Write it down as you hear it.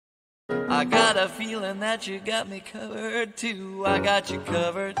I got a feeling that you got me covered too. I got you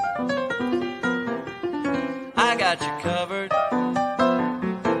covered. I got you covered.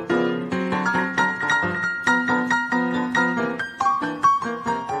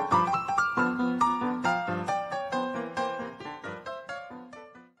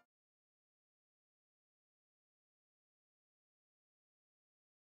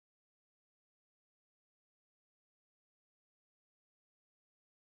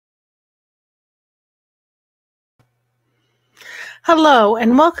 Hello,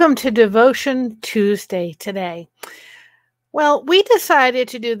 and welcome to Devotion Tuesday today. Well, we decided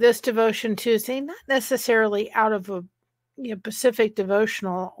to do this Devotion Tuesday, not necessarily out of a Pacific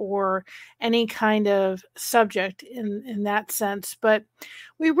devotional or any kind of subject in that sense, but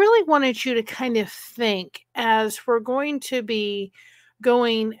we really wanted you to kind of think as we're going to be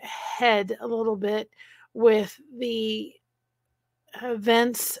going ahead a little bit with the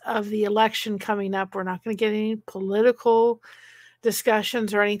events of the election coming up. We're not going to get any political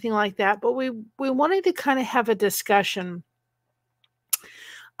discussions or anything like that, but we wanted to kind of have a discussion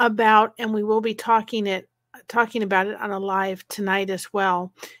about, and we will be talking about it on a live tonight as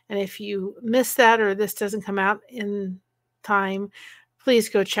well. And if you miss that or this doesn't come out in time, please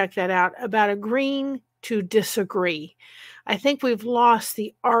go check that out, about agreeing to disagree. I think we've lost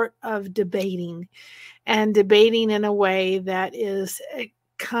the art of debating, and debating in a way that is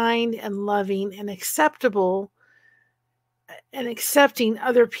kind and loving and acceptable, and accepting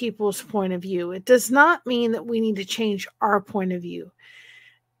other people's point of view. It does not mean that we need to change our point of view.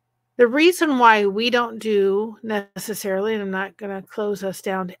 The reason why we don't do necessarily, and I'm not going to close us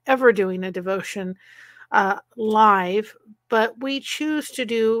down to ever doing a devotion live, but we choose to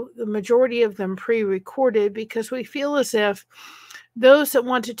do the majority of them pre-recorded because we feel as if those that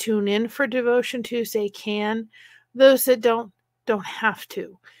want to tune in for Devotion Tuesday can. Those that don't have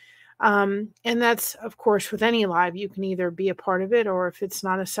to. And that's, of course, with any live, you can either be a part of it, or if it's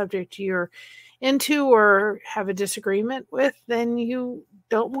not a subject you're into or have a disagreement with, then you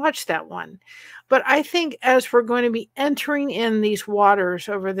don't watch that one. But I think as we're going to be entering in these waters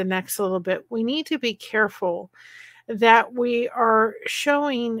over the next little bit, we need to be careful that we are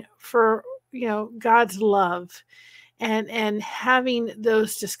showing for, God's love and having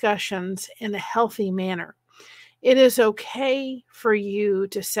those discussions in a healthy manner. It is okay for you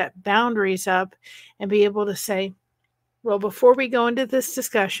to set boundaries up and be able to say, well, before we go into this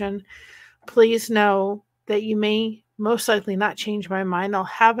discussion, please know that you may most likely not change my mind. I'll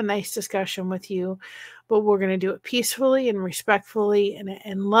have a nice discussion with you, but we're going to do it peacefully and respectfully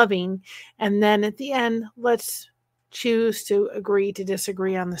and loving. And then at the end, let's choose to agree to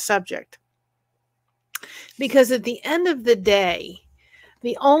disagree on the subject. Because at the end of the day,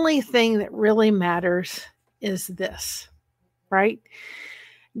 the only thing that really matters is this, right?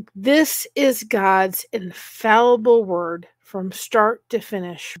 This is God's infallible word from start to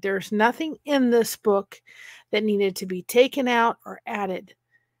finish. There's nothing in this book that needed to be taken out or added.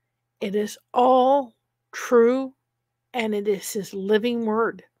 It is all true, and it is His living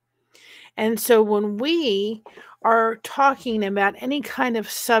word. And so when we are talking about any kind of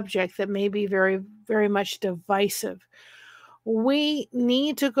subject that may be very, very much divisive, we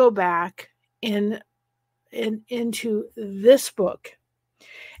need to go back into this book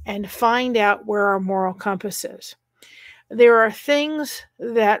and find out where our moral compass is. There are things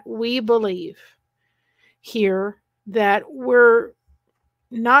that we believe here that we're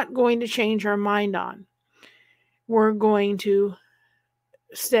not going to change our mind on. We're going to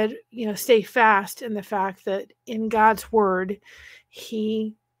stay fast in the fact that in God's word,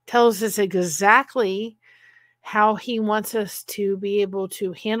 He tells us exactly how He wants us to be able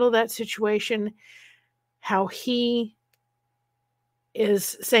to handle that situation, how He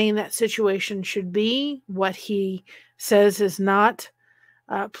is saying that situation should be, what He says is not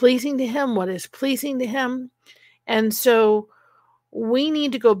pleasing to Him, what is pleasing to Him. And so we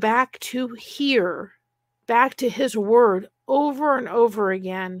need to go back to His word over and over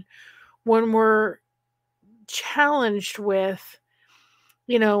again when we're challenged with,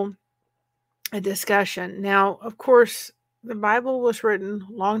 a discussion. Now, of course, the Bible was written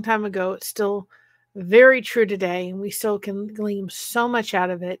a long time ago. It's still very true today, and we still can glean so much out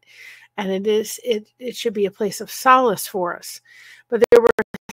of it. And it should be a place of solace for us. But there were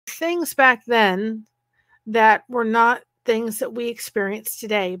things back then that were not things that we experience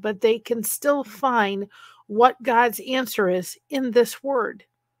today, but they can still find what God's answer is in this word.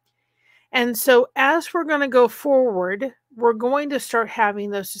 And so as we're going to go forward, we're going to start having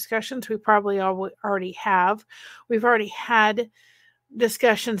those discussions. We probably already have. We've already had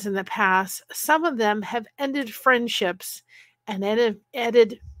discussions in the past. Some of them have ended friendships and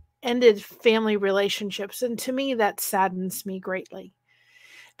ended ended family relationships. And to me, that saddens me greatly,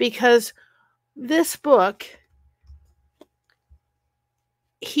 because this book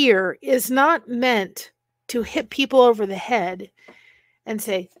here is not meant to hit people over the head and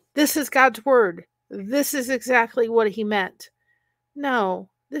say, this is God's word. This is exactly what he meant. No,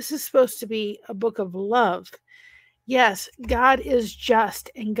 this is supposed to be a book of love. Yes, God is just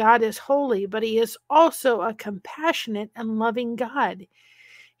and God is holy, but he is also a compassionate and loving God.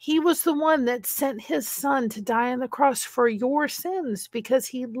 He was the one that sent his son to die on the cross for your sins because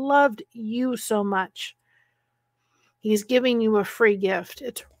he loved you so much. He's giving you a free gift.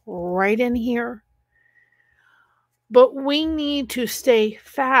 It's right in here. But we need to stay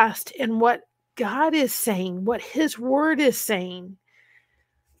fast in what God is saying, what his word is saying,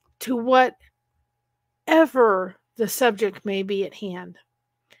 to whatever the subject may be at hand.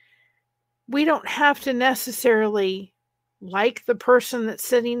 We don't have to necessarily like the person that's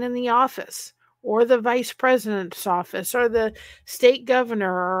sitting in the office or the vice president's office or the state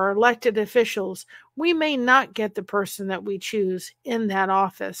governor or elected officials. We may not get the person that we choose in that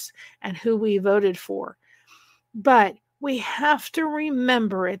office and who we voted for. But we have to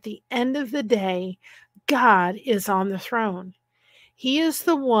remember at the end of the day, God is on the throne. He is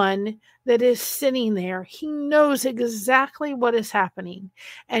the one that is sitting there. He knows exactly what is happening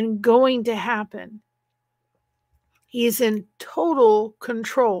and going to happen. He's in total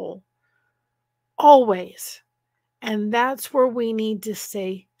control, always. And that's where we need to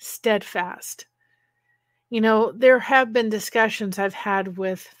stay steadfast. You know, there have been discussions I've had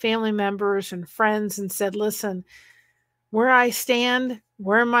with family members and friends and said, listen, where I stand,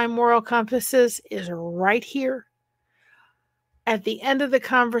 where my moral compass is right here. At the end of the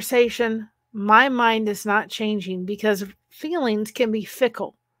conversation, my mind is not changing because feelings can be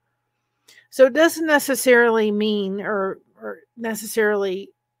fickle. So it doesn't necessarily mean or necessarily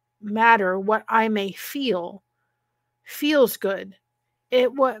matter what I may feel feels good.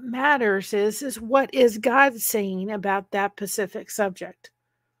 What matters is what is God saying about that specific subject.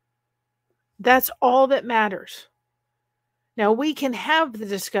 That's all that matters. Now, we can have the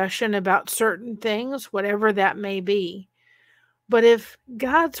discussion about certain things, whatever that may be. But if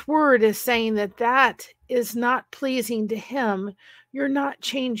God's word is saying that that is not pleasing to him, you're not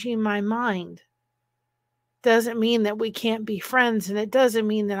changing my mind. Doesn't mean that we can't be friends, and it doesn't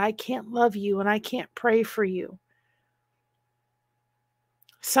mean that I can't love you and I can't pray for you.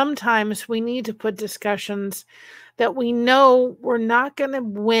 Sometimes we need to put discussions that we know we're not going to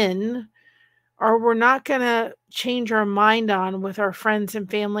win or we're not going to change our mind on with our friends and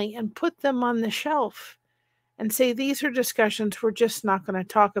family and put them on the shelf and say, these are discussions we're just not going to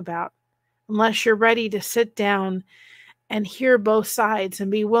talk about unless you're ready to sit down and hear both sides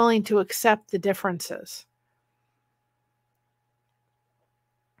and be willing to accept the differences.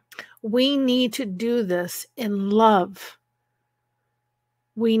 We need to do this in love.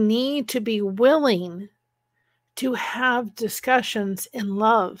 We need to be willing to have discussions in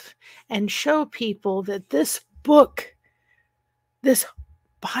love and show people that this book, this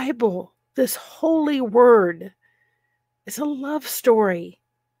Bible, this holy word is a love story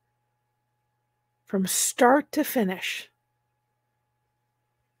from start to finish.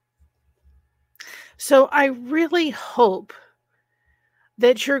 So I really hope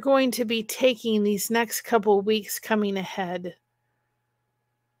that you're going to be taking these next couple of weeks coming ahead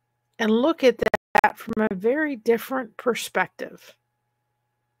and look at that from a very different perspective.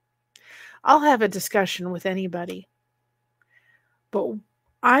 I'll have a discussion with anybody, but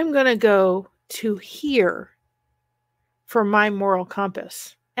I'm going to go to here for my moral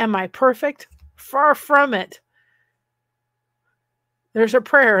compass. Am I perfect? Far from it. There's a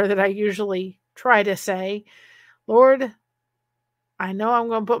prayer that I usually try to say, Lord, I know I'm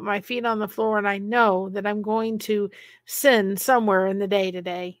going to put my feet on the floor and I know that I'm going to sin somewhere in the day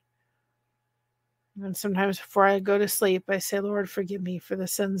today. And sometimes before I go to sleep, I say, Lord, forgive me for the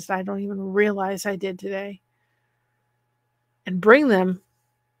sins that I don't even realize I did today. And bring them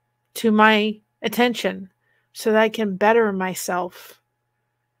to my attention so that I can better myself.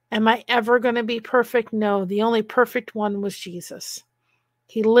 Am I ever going to be perfect? No, the only perfect one was Jesus.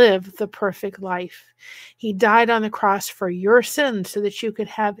 He lived the perfect life. He died on the cross for your sins so that you could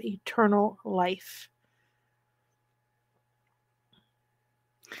have eternal life.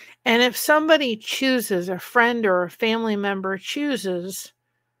 And if somebody chooses, a friend or a family member chooses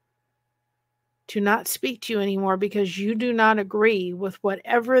to not speak to you anymore because you do not agree with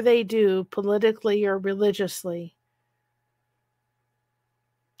whatever they do politically or religiously,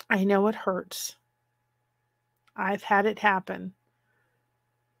 I know it hurts. I've had it happen.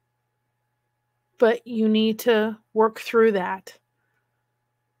 But you need to work through that.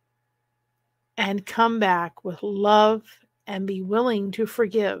 and come back with love and be willing to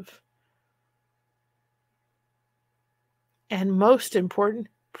forgive. And most important,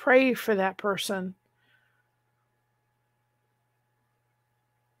 pray for that person.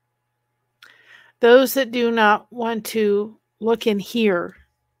 Those that do not want to look and hear,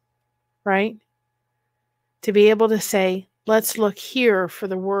 right? To be able to say, let's look here for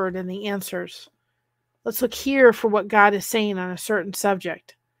the word and the answers. Let's look here for what God is saying on a certain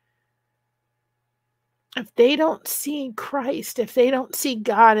subject. If they don't see Christ, if they don't see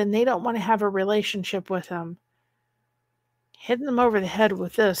God and they don't want to have a relationship with Him, hitting them over the head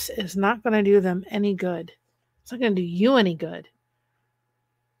with this is not going to do them any good. It's not going to do you any good.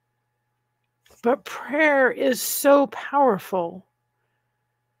 But prayer is so powerful.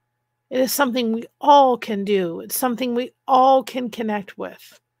 It is something we all can do. It's something we all can connect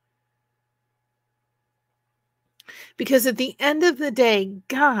with. Because at the end of the day,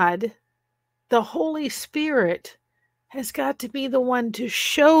 God, the Holy Spirit, has got to be the one to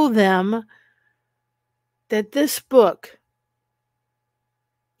show them that this book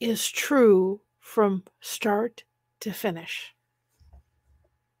is true from start to finish.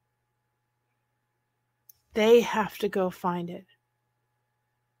 They have to go find it.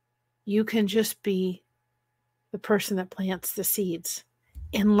 You can just be the person that plants the seeds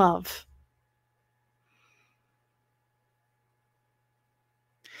in love.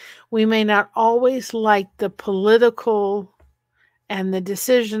 We may not always like the political and the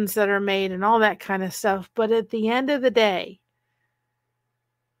decisions that are made and all that kind of stuff, but at the end of the day,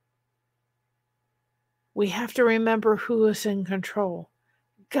 we have to remember who is in control.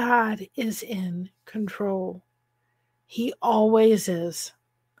 God is in control. He always is.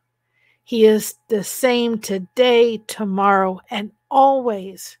 He is the same today, tomorrow, and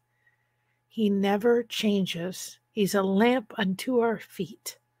always. He never changes. He's a lamp unto our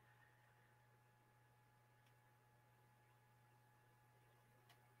feet.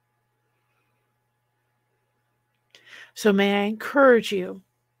 So may I encourage you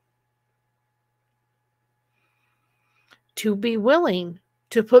to be willing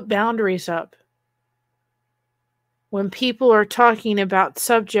to put boundaries up. When people are talking about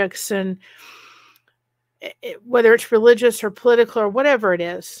subjects, and whether it's religious or political or whatever it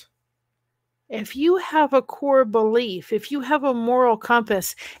is, if you have a core belief, if you have a moral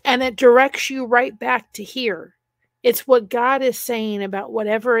compass, and it directs you right back to here, it's what God is saying about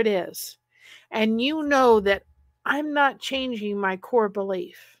whatever it is, and you know that I'm not changing my core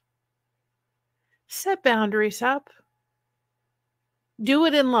belief, set boundaries up. Do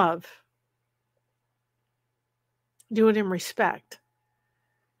it in love. Do it in respect.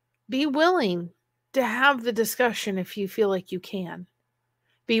 Be willing to have the discussion if you feel like you can.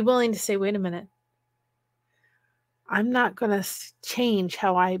 Be willing to say, wait a minute. I'm not going to change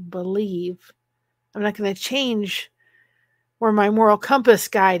how I believe. I'm not going to change where my moral compass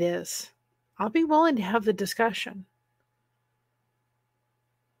guide is. I'll be willing to have the discussion.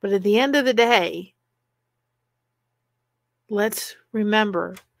 But at the end of the day, let's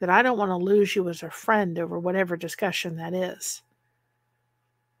remember that I don't want to lose you as a friend over whatever discussion that is.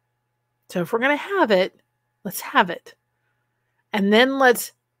 So if we're going to have it, let's have it. And then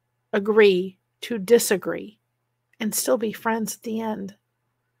let's agree to disagree and still be friends at the end,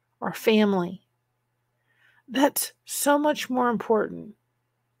 or family. That's so much more important,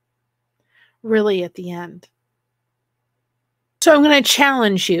 really, at the end. So I'm going to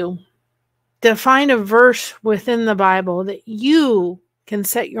challenge you to find a verse within the Bible that you can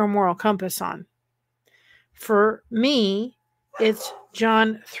set your moral compass on. For me, it's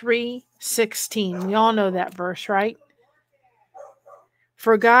John 3:16. We all know that verse, right?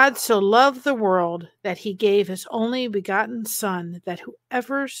 For God so loved the world that he gave his only begotten Son, that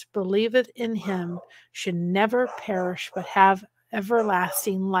whoever believeth in him should never perish but have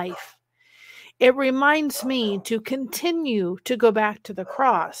everlasting life. It reminds me to continue to go back to the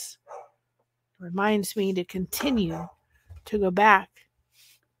cross. It reminds me to continue to go back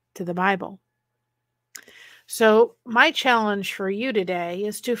to the Bible. So my challenge for you today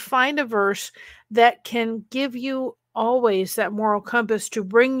is to find a verse that can give you always that moral compass to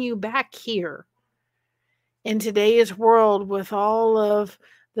bring you back here. In today's world, with all of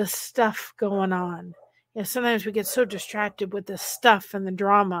the stuff going on, sometimes we get so distracted with the stuff and the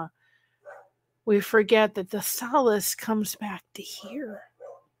drama, we forget that the solace comes back to here,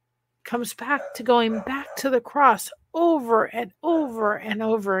 comes back to going back to the cross over and over and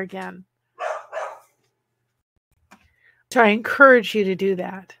over again. So I encourage you to do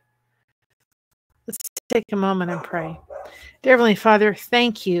that. Let's take a moment and pray. Dear Heavenly Father,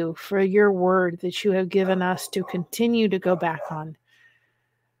 thank you for your word that you have given us to continue to go back on.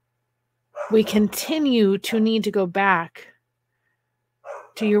 We continue to need to go back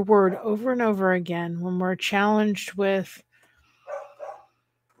to your word over and over again when we're challenged with,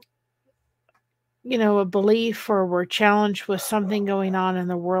 a belief, or we're challenged with something going on in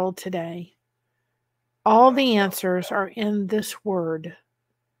the world today. All the answers are in this word.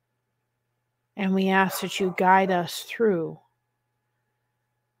 And we ask that you guide us through.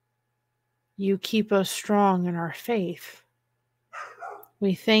 You keep us strong in our faith.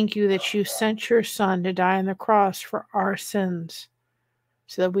 We thank you that you sent your Son to die on the cross for our sins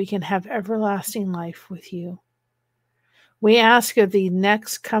so that we can have everlasting life with you. We ask of the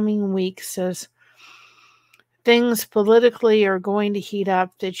next coming weeks, as things politically are going to heat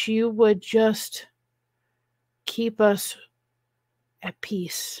up, that you would just keep us at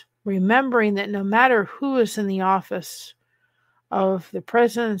peace, remembering that no matter who is in the office of the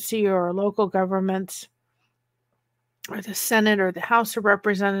presidency or local governments, or the Senate or the House of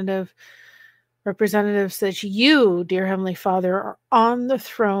Representatives, that you, dear Heavenly Father, are on the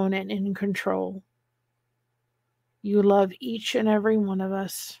throne and in control. You love each and every one of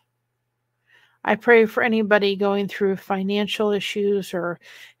us. I pray for anybody going through financial issues or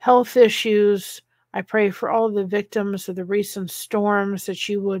health issues. I pray for all the victims of the recent storms, that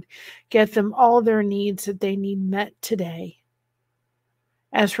you would get them all their needs that they need met today.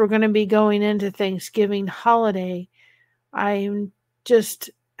 As we're going to be going into Thanksgiving holiday, I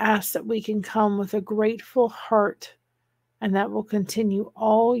just ask that we can come with a grateful heart, and that will continue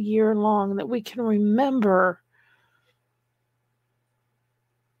all year long, that we can remember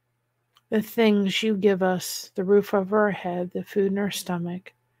the things you give us: the roof over our head, the food in our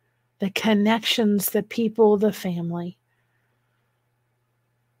stomach, the connections, the people, the family.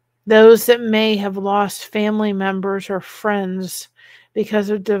 Those that may have lost family members or friends because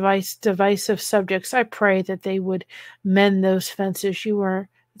of divisive subjects, I pray that they would mend those fences.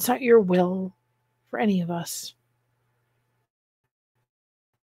 It's not your will for any of us.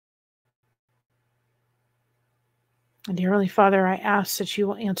 And dear Heavenly Father, I ask that you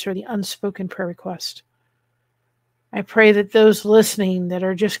will answer the unspoken prayer request. I pray that those listening that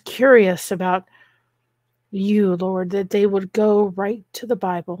are just curious about you, Lord, that they would go right to the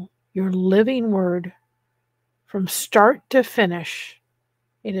Bible, your living word, from start to finish.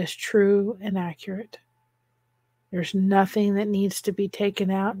 It is true and accurate. There's nothing that needs to be taken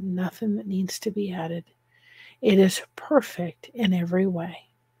out, nothing that needs to be added. It is perfect in every way.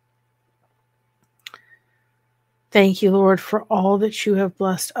 Thank you, Lord, for all that you have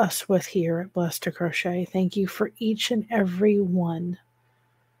blessed us with here at Blessed to Crochet. Thank you for each and every one.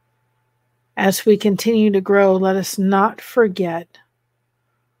 As we continue to grow, let us not forget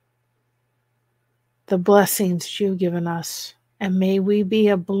the blessings you've given us. And may we be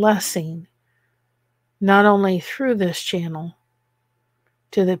a blessing, not only through this channel,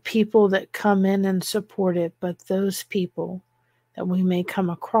 to the people that come in and support it, but those people that we may come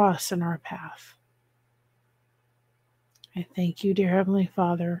across in our path. I thank you, dear Heavenly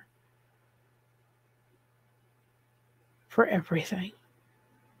Father, for everything.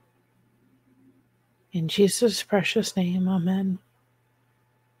 In Jesus' precious name, amen.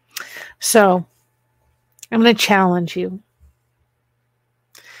 So, I'm going to challenge you.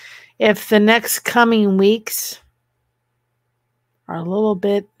 If the next coming weeks are a little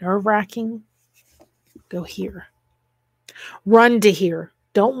bit nerve-wracking, go here. Run to here.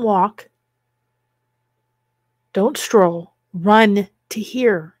 Don't walk. Don't stroll. Run to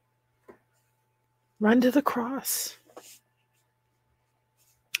here. Run to the cross.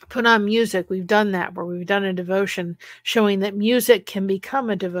 Put on music. We've done that, where we've done a devotion showing that music can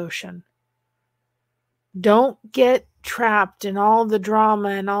become a devotion. Don't get trapped in all the drama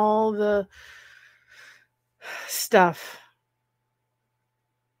and all the stuff.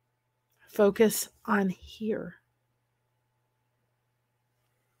 Focus on here.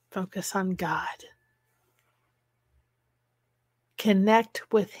 Focus on God. Connect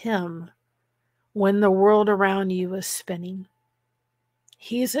with Him when the world around you is spinning.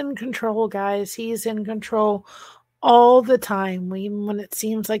 He's in control, guys. He's in control all the time. Even when it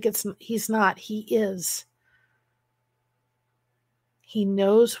seems like He's not, He is. He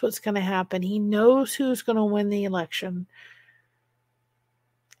knows what's going to happen. He knows who's going to win the election.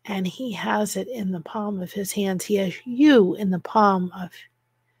 And He has it in the palm of His hands. He has you in the palm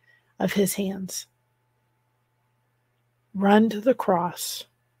of His hands. Run to the cross.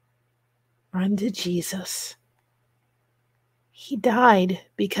 Run to Jesus. He died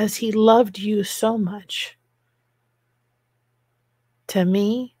because He loved you so much. To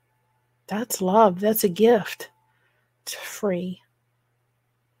me, that's love. That's a gift. It's free.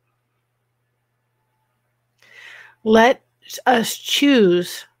 Let us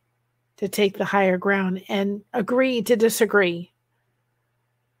choose to take the higher ground and agree to disagree.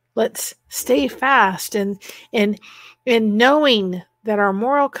 Let's stay fast in knowing that our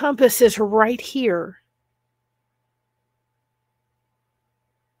moral compass is right here.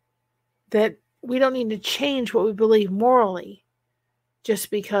 That we don't need to change what we believe morally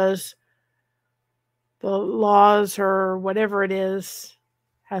just because the laws or whatever it is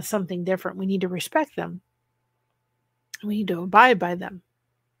has something different. We need to respect them. We need to abide by them.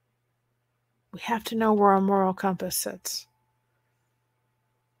 We have to know where our moral compass sits.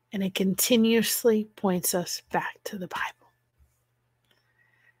 And it continuously points us back to the Bible.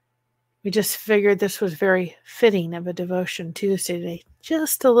 We just figured this was very fitting of a Devotion Tuesday today.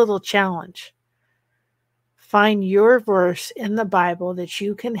 Just a little challenge. Find your verse in the Bible that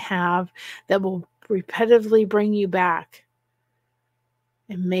you can have that will repetitively bring you back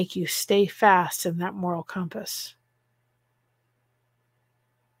and make you stay fast in that moral compass.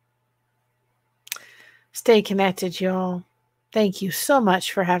 Stay connected, y'all. Thank you so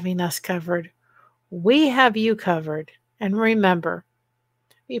much for having us covered. We have you covered. And remember,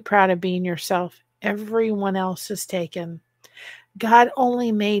 be proud of being yourself. Everyone else is taken. God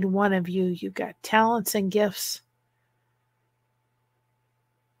only made one of you. You've got talents and gifts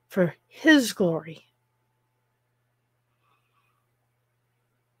for His glory.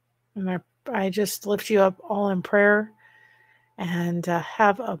 And I just lift you up all in prayer, and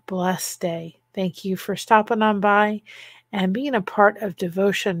have a blessed day. Thank you for stopping on by and being a part of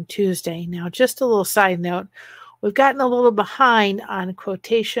Devotion Tuesday. Now, just a little side note, we've gotten a little behind on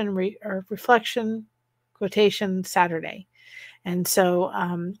reflection quotation Saturday. And so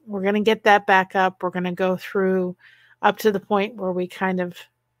we're going to get that back up. We're going to go through up to the point where we kind of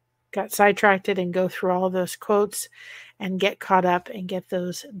got sidetracked and go through all of those quotes and get caught up and get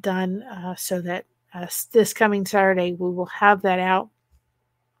those done so that this coming Saturday we will have that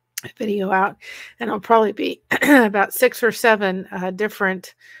video out, and it'll probably be about 6 or 7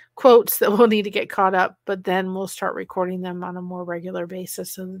 different quotes that we'll need to get caught up, but then we'll start recording them on a more regular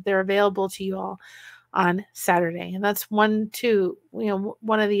basis so that they're available to you all on Saturday. And that's one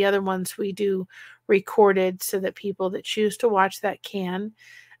of the other ones we do recorded so that people that choose to watch that can.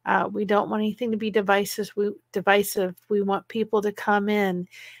 We don't want anything to be divisive. We want people to come in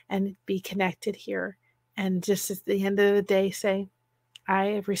and be connected here. And just at the end of the day, say,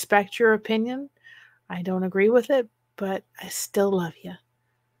 I respect your opinion. I don't agree with it, but I still love you.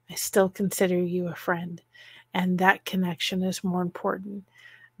 I still consider you a friend. And that connection is more important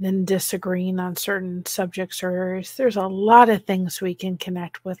than disagreeing on certain subjects or areas. There's a lot of things we can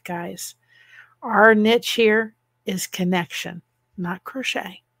connect with, guys. Our niche here is connection, not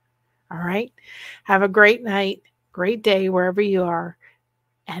crochet. All right. Have a great night, great day, wherever you are.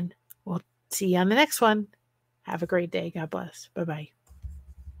 And we'll see you on the next one. Have a great day. God bless. Bye-bye.